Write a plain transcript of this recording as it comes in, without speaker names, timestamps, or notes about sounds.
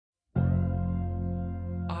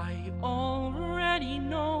already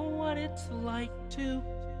know what it's like to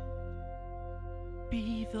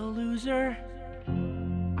be the loser.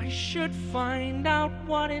 I should find out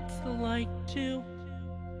what it's like to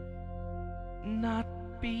not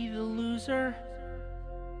be the loser,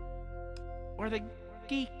 or the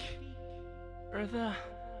geek, or the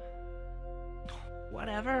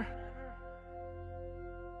whatever.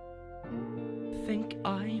 Think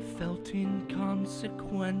I felt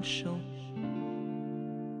inconsequential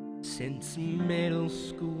since middle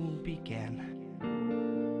school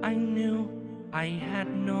began. I knew I had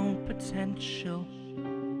no potential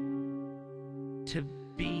to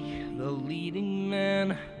be the leading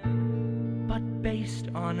man, but based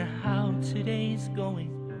on how today's going,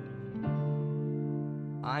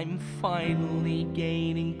 I'm finally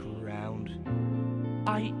gaining ground.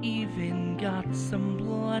 I even got some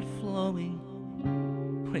blood flowing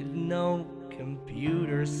with no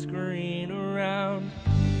computer screen around,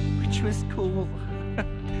 which was cool.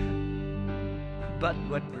 But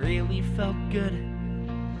what really felt good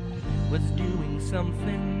was doing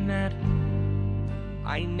something that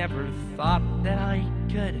I never thought that I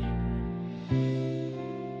could.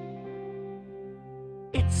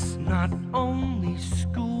 It's not only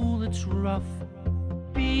school that's rough,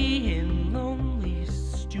 being lonely,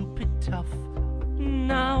 stupid, tough.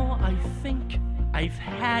 Now I think I've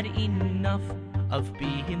had enough of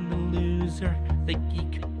being the loser, the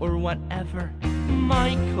geek, or whatever.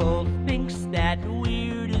 Michael thinks that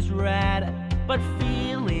weird is rad, but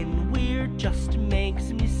feeling weird just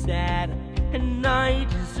makes me sad. And I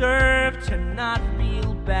deserve to not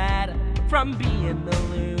feel bad from being the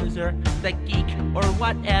loser, the geek, or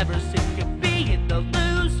whatever. Sick of being the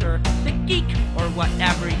loser, the geek, or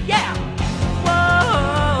whatever, yeah!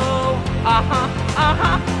 Whoa! Uh-huh,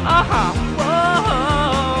 uh-huh, uh-huh, whoa!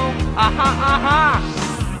 Uh-huh, uh-huh!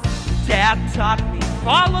 Dad taught me,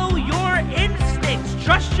 follow your instincts,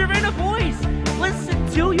 trust your inner voice, listen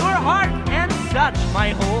to your heart and such. My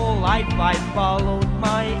whole life I followed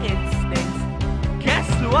my instincts. Guess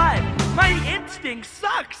what? My instincts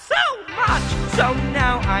suck so much. So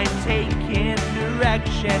now I'm taking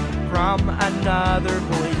direction from another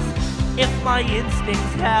voice. If my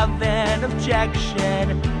instincts have an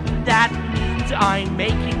objection, that means I'm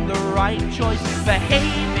making the right choice.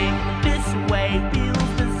 Behaving this way feels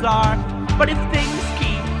bizarre, but if things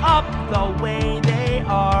keep up the way they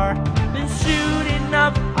are, then soon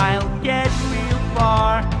enough I'll get real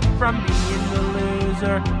far from being the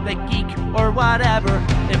loser, the geek, or whatever.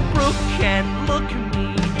 If Brooke can look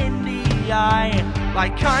me in the eye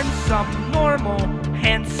like I'm some normal,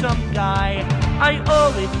 handsome guy, I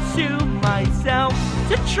owe it to myself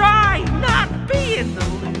to try not being the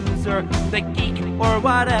loser, the geek, or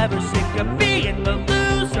whatever. Sick of being the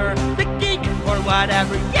loser, the geek, or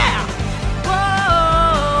whatever, yeah!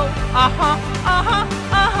 Whoa! Uh-huh, uh-huh,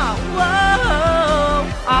 uh-huh, whoa!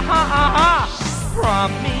 Uh-huh, uh-huh!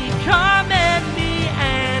 From me, command me,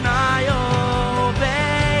 and I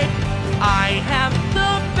obey. I have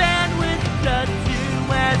the bandwidth to do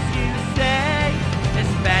as you say,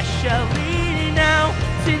 especially now,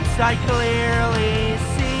 since I clearly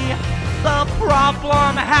see the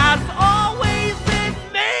problem has always been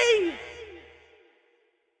me.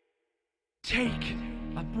 Take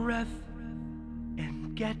a breath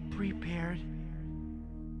and get prepared.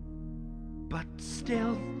 But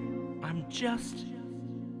still, I'm just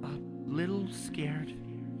a little scared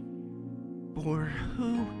for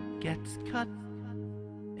who gets cut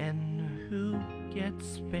and who gets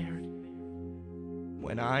spared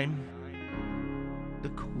when I'm the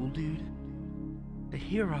cool dude, the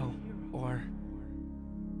hero, or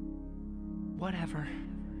whatever.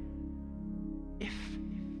 If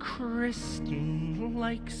Christine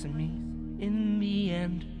likes me in the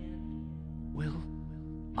end, will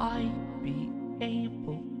I be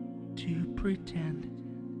able to pretend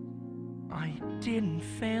I didn't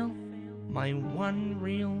fail my one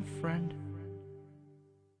real friend?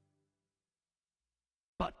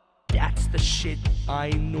 But that's the shit I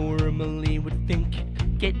normally would think.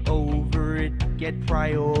 Get over it, get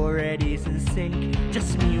priorities in sync.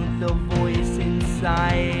 Just mute the voice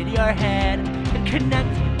inside your head and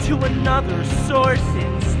connect to another source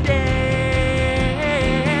instead.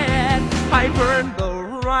 I've earned the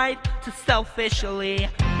right to selfishly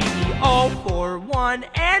be all for one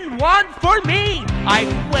and one for me.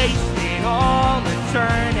 I've wasted all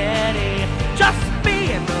eternity just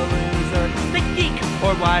being the loser, the geek,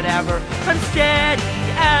 or whatever. I'm steady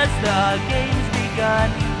as the game's begun.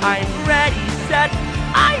 I'm ready, set,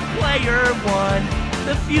 I'm player one.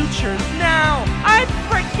 The future's now. I'm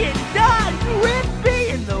freaking done with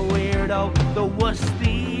being the weirdo, the wuss,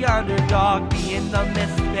 the underdog, being the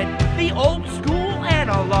misfit, the old school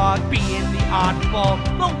analog, being the oddball,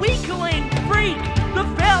 the weakling freak, the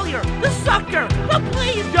failure, the sucker, the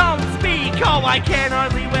please don't speak. Oh, I can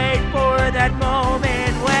hardly wait for that moment